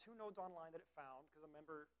got 2 nodes online that it found, because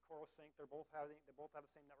remember CoroSync, they both have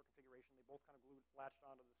the same network configuration. They both kind of latched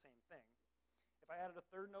onto the same thing. If I added a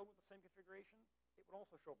 3rd node with the same configuration, it would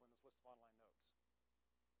also show up in this list of online nodes.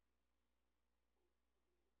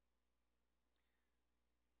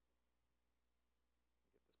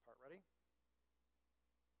 Get this part ready.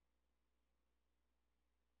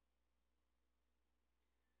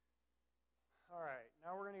 All right,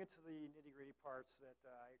 now we're going to get to the nitty-gritty parts that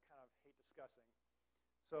I kind of hate discussing.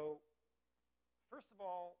 So first of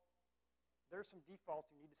all, there's some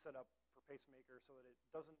defaults you need to set up for Pacemaker so that it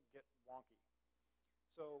doesn't get wonky.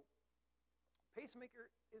 So Pacemaker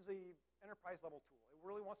is an enterprise-level tool. It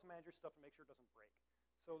really wants to manage your stuff and make sure it doesn't break.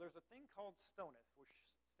 So there's a thing called stoneth, which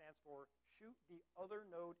stands for shoot the other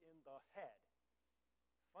node in the head.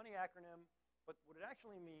 Funny acronym, but what it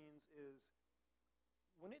actually means is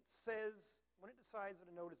when it decides that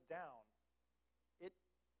a node is down, it,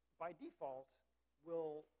 by default,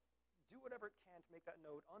 will do whatever it can to make that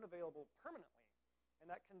node unavailable permanently. And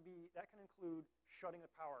that can include shutting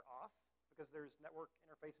the power off, because there's network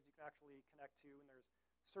interfaces you can actually connect to, and there's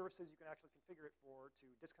services you can actually configure it for to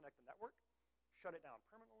disconnect the network, shut it down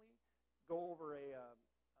permanently, go over a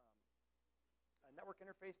network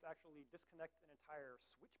interface to actually disconnect an entire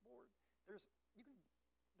switchboard.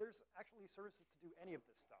 There's actually services to do any of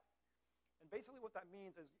this stuff. And basically what that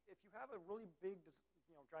means is if you have a really big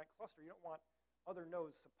giant cluster, you don't want other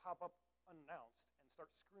nodes to pop up unannounced and start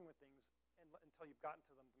screwing with things until you've gotten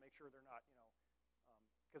to them to make sure they're not,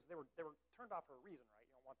 because they were turned off for a reason, right?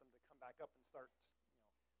 You don't want them to come back up and start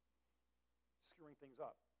screwing things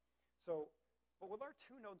up. So, but with our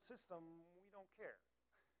 2-node system, we don't care.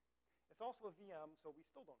 It's also a VM, so we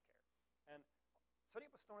still don't care. And setting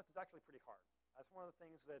up a stoneth is actually pretty hard. That's one of the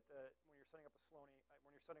things that when you're setting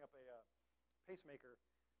up a Pacemaker,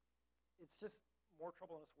 it's just more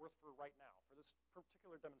trouble than it's worth for right now, for this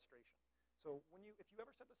particular demonstration. So if you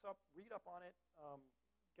ever set this up, read up on it,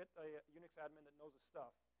 get a Unix admin that knows his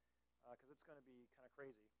stuff, because it's going to be kind of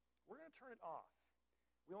crazy. we're going to turn it off.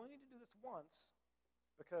 We only need to do this once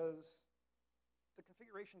because the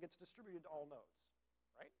configuration gets distributed to all nodes,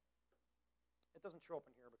 right? It doesn't show up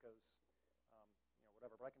in here because,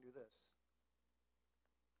 whatever, but I can do this.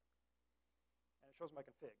 And it shows my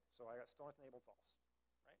config, so I got still enabled false,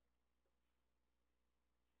 right?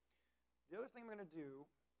 The other thing I'm going to do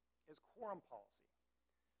is quorum policy.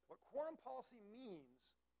 What quorum policy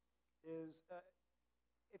means is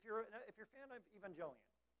if you're a fan of Evangelion,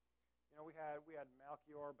 we had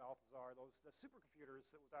Melchior, Balthazar, the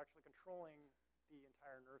supercomputers that was actually controlling the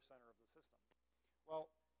entire nerve center of the system.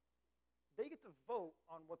 Well, they get to vote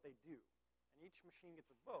on what they do, and each machine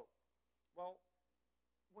gets a vote. Well,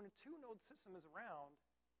 when a two-node system is around,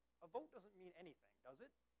 a vote doesn't mean anything, does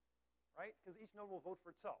it? Right? Because each node will vote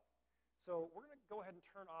for itself. So we're going to go ahead and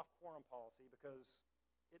turn off quorum policy because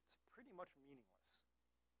it's pretty much meaningless.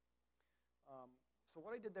 So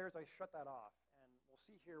what I did there is I shut that off, and we'll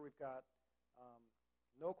see here we've got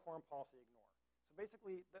no quorum policy ignore. So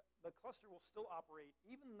basically, the cluster will still operate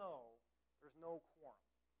even though there's no quorum.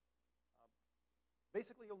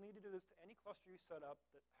 Basically, you'll need to do this to any cluster you set up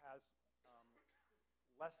that has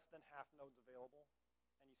less than half nodes available,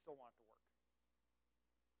 and you still want it to work.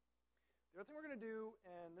 The other thing we're going to do,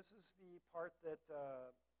 and this is the part that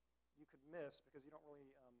you could miss because you don't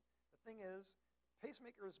really, the thing is,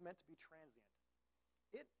 Pacemaker is meant to be transient.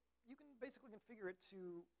 You can basically configure it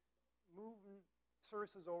to move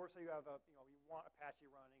services over, so you have you want Apache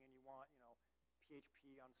running and you want,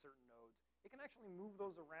 PHP on certain nodes. It can actually move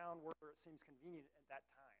those around where it seems convenient at that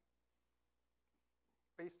time,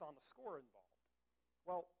 based on the score involved.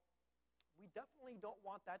 Well, we definitely don't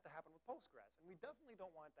want that to happen with Postgres, and we definitely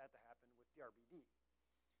don't want that to happen with DRBD.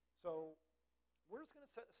 So we're just going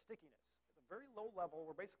to set a stickiness. At a very low level,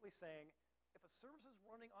 we're basically saying, if a service is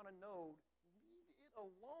running on a node, leave it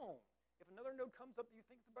alone. If another node comes up that you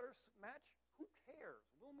think is a better match, who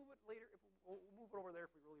cares? We'll move it later. We'll move it over there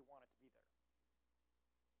if we really want it to be there.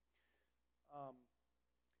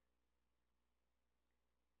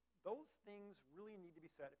 Those things really need to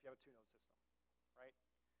be set if you have a two-node system, right?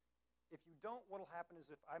 If you don't, what'll happen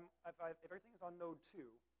is if everything is on node 2,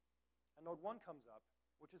 and node 1 comes up,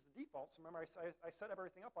 which is the default, so remember I set up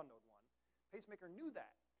everything up on node 1. Pacemaker knew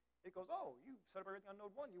that. It goes, oh, you set up everything on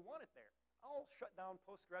node 1, you want it there. I'll shut down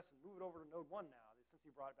Postgres and move it over to node 1 now, since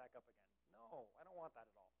you brought it back up again. No, I don't want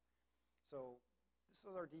that at all. So this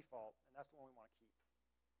is our default, and that's the one we want to keep.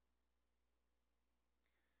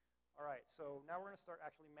 All right, so now we're going to start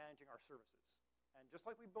actually managing our services. And just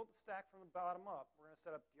like we built the stack from the bottom up, we're going to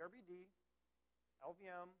set up DRBD,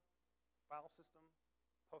 LVM, file system,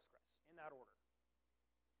 Postgres, in that order.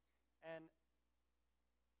 And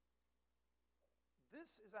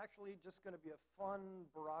this is actually just going to be a fun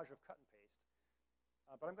barrage of cut and paste.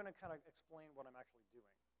 But I'm going to kind of explain what I'm actually doing.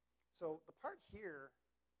 So the part here,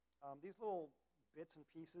 these little bits and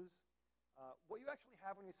pieces, what you actually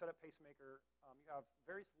have when you set up Pacemaker, you have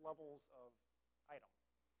various levels of item.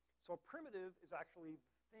 So a primitive is actually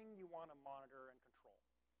the thing you want to monitor and control.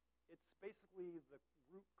 It's basically the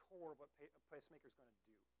root core of what Pacemaker is going to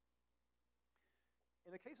do.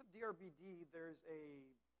 In the case of DRBD, there's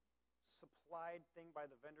a supplied thing by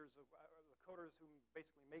the vendors, the coders who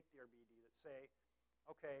basically make DRBD that say,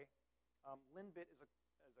 okay, Linbit is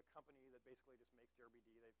a company that basically just makes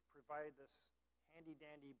DRBD. They've provided this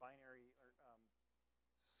handy-dandy binary or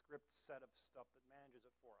script set of stuff that manages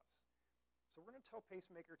it for us. So we're going to tell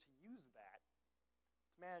Pacemaker to use that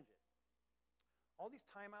to manage it. All these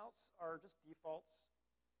timeouts are just defaults.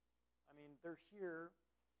 I mean, they're here.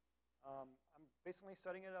 I'm basically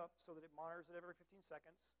setting it up so that it monitors it every 15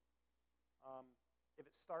 seconds. If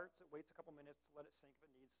it starts, it waits a couple minutes to let it sync if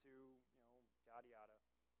it needs to, yada, yada.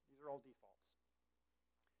 These are all defaults.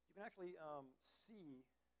 You can actually see,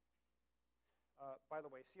 by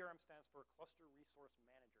the way, CRM stands for Cluster Resource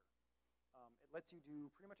Manager. It lets you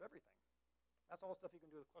do pretty much everything. That's all the stuff you can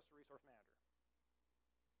do with Cluster Resource Manager.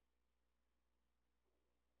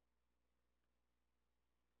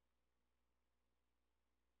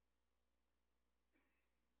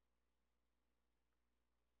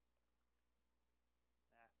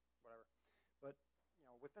 Whatever. But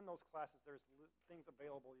within those classes, there's things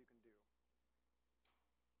available you can do.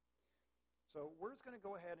 So we're just going to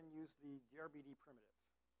go ahead and use the DRBD primitive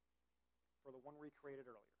for the one we created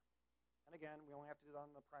earlier. And again, we only have to do it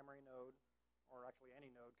on the primary node, or actually any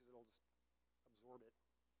node, because it'll just absorb it.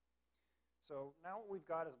 So now what we've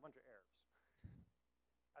got is a bunch of errors.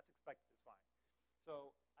 That's expected, it's fine.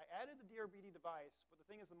 So I added the DRBD device, but the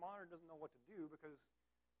thing is the monitor doesn't know what to do because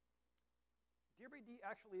DRBD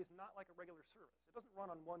actually is not like a regular service. It doesn't run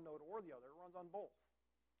on one node or the other, it runs on both.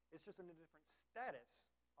 It's just in a different status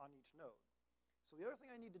on each node. So the other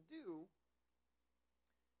thing I need to do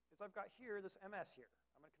is I've got here this MS here.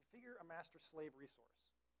 I'm going to configure a master-slave resource,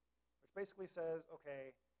 which basically says,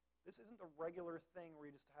 okay, this isn't a regular thing where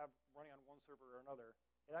you just have running on one server or another.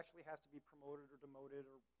 It actually has to be promoted or demoted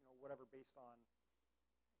or whatever based on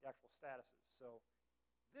the actual statuses. So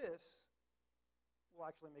this will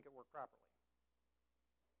actually make it work properly.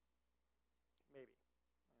 Maybe.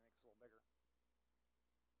 Let me make this a little bigger.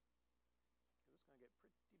 Because it's going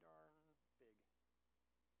to get pretty darn big.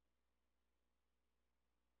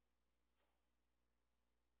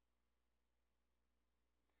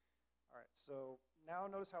 All right, so now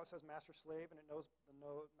notice how it says master slave, and it knows the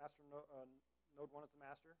node node 1 is the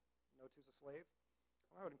master, node 2 is the slave.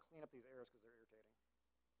 I'm going to go ahead and clean up these errors because they're irritating.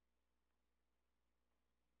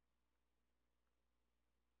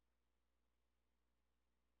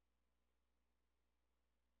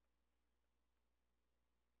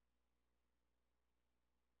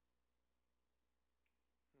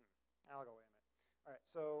 I'll go, wait a minute. All right,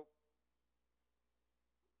 so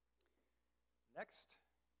next,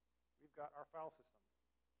 we've got our file system.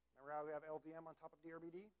 Remember how we have LVM on top of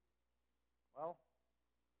DRBD? Well,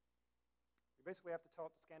 we basically have to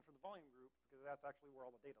tell it to scan for the volume group because that's actually where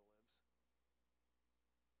all the data lives.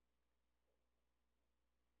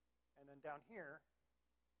 And then down here,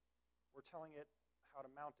 we're telling it how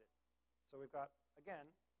to mount it. So we've got,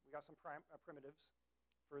 again, we got some primitives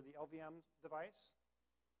for the LVM device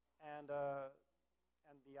and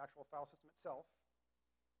the actual file system itself,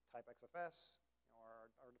 type XFS,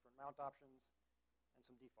 our different mount options, and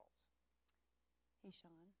some defaults. Hey,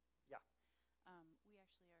 Shaun. Yeah. We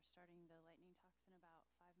actually are starting the lightning talks in about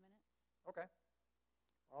 5 minutes. Okay.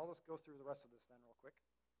 Well, I'll just go through the rest of this then real quick.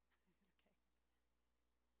 Okay.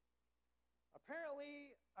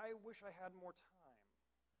 Apparently, I wish I had more time.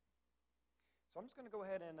 So I'm just going to go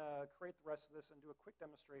ahead and create the rest of this and do a quick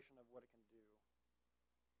demonstration of what it can do.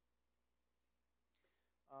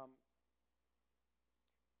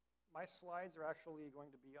 My slides are actually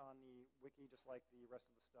going to be on the wiki just like the rest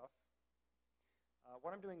of the stuff.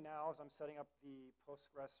 What I'm doing now is I'm setting up the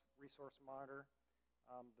Postgres resource monitor,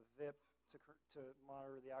 the VIP to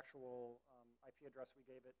monitor the actual IP address we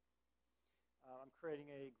gave it. I'm creating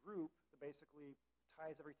a group that basically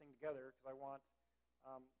ties everything together because I want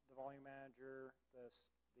the volume manager,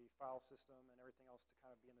 the file system, and everything else to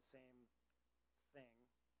kind of be in the same thing.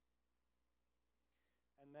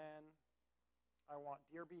 And then I want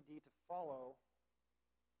DRBD to follow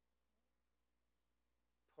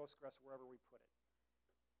Postgres wherever we put it.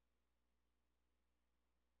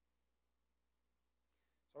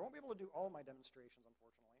 So I won't be able to do all my demonstrations,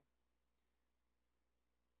 unfortunately.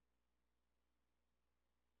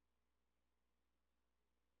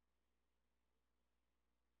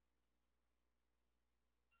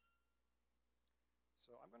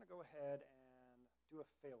 So I'm going to go ahead and do a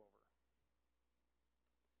failover.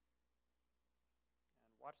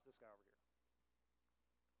 And watch this guy over here.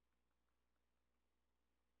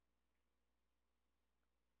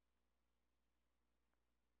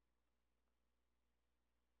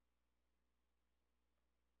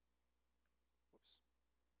 Whoops.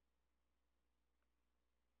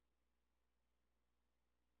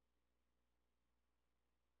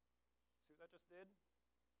 See what that just did?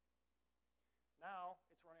 Now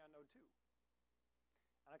it's running on node 2.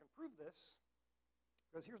 And I can prove this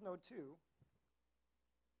because here's node 2.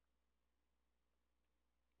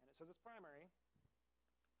 And it says it's primary.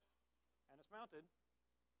 And it's mounted.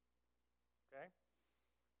 Okay?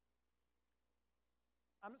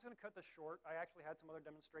 I'm just going to cut this short. I actually had some other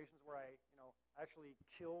demonstrations where I actually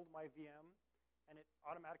killed my VM and it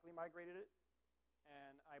automatically migrated it.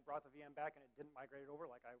 And I brought the VM back and it didn't migrate it over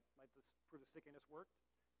like this prove the stickiness worked.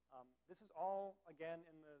 This is all, again,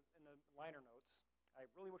 in the liner notes. I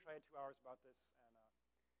really wish I had 2 hours about this, and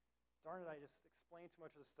darn it, I just explained too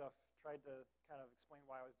much of this stuff, tried to kind of explain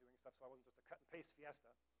why I was doing stuff so I wasn't just a cut and paste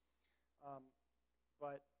fiesta.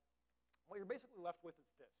 But what you're basically left with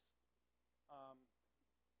is this.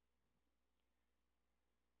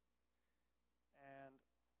 And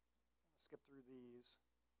I'm going to skip through these.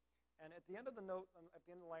 And at the end of the note, at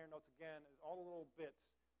the end of the liner notes again, is all the little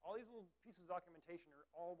bits. All these little pieces of documentation are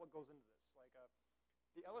all what goes into this. Like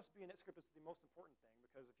the LSB init script is the most important thing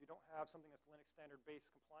because if you don't have something that's Linux standard base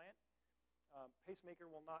compliant, Pacemaker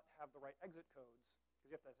will not have the right exit codes because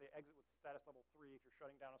you have to say exit with status level 3 if you're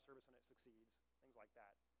shutting down a service and it succeeds, things like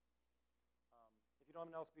that. If you don't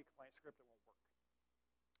have an LSB compliant script, it won't work.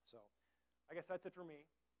 So I guess that's it for me.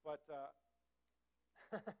 But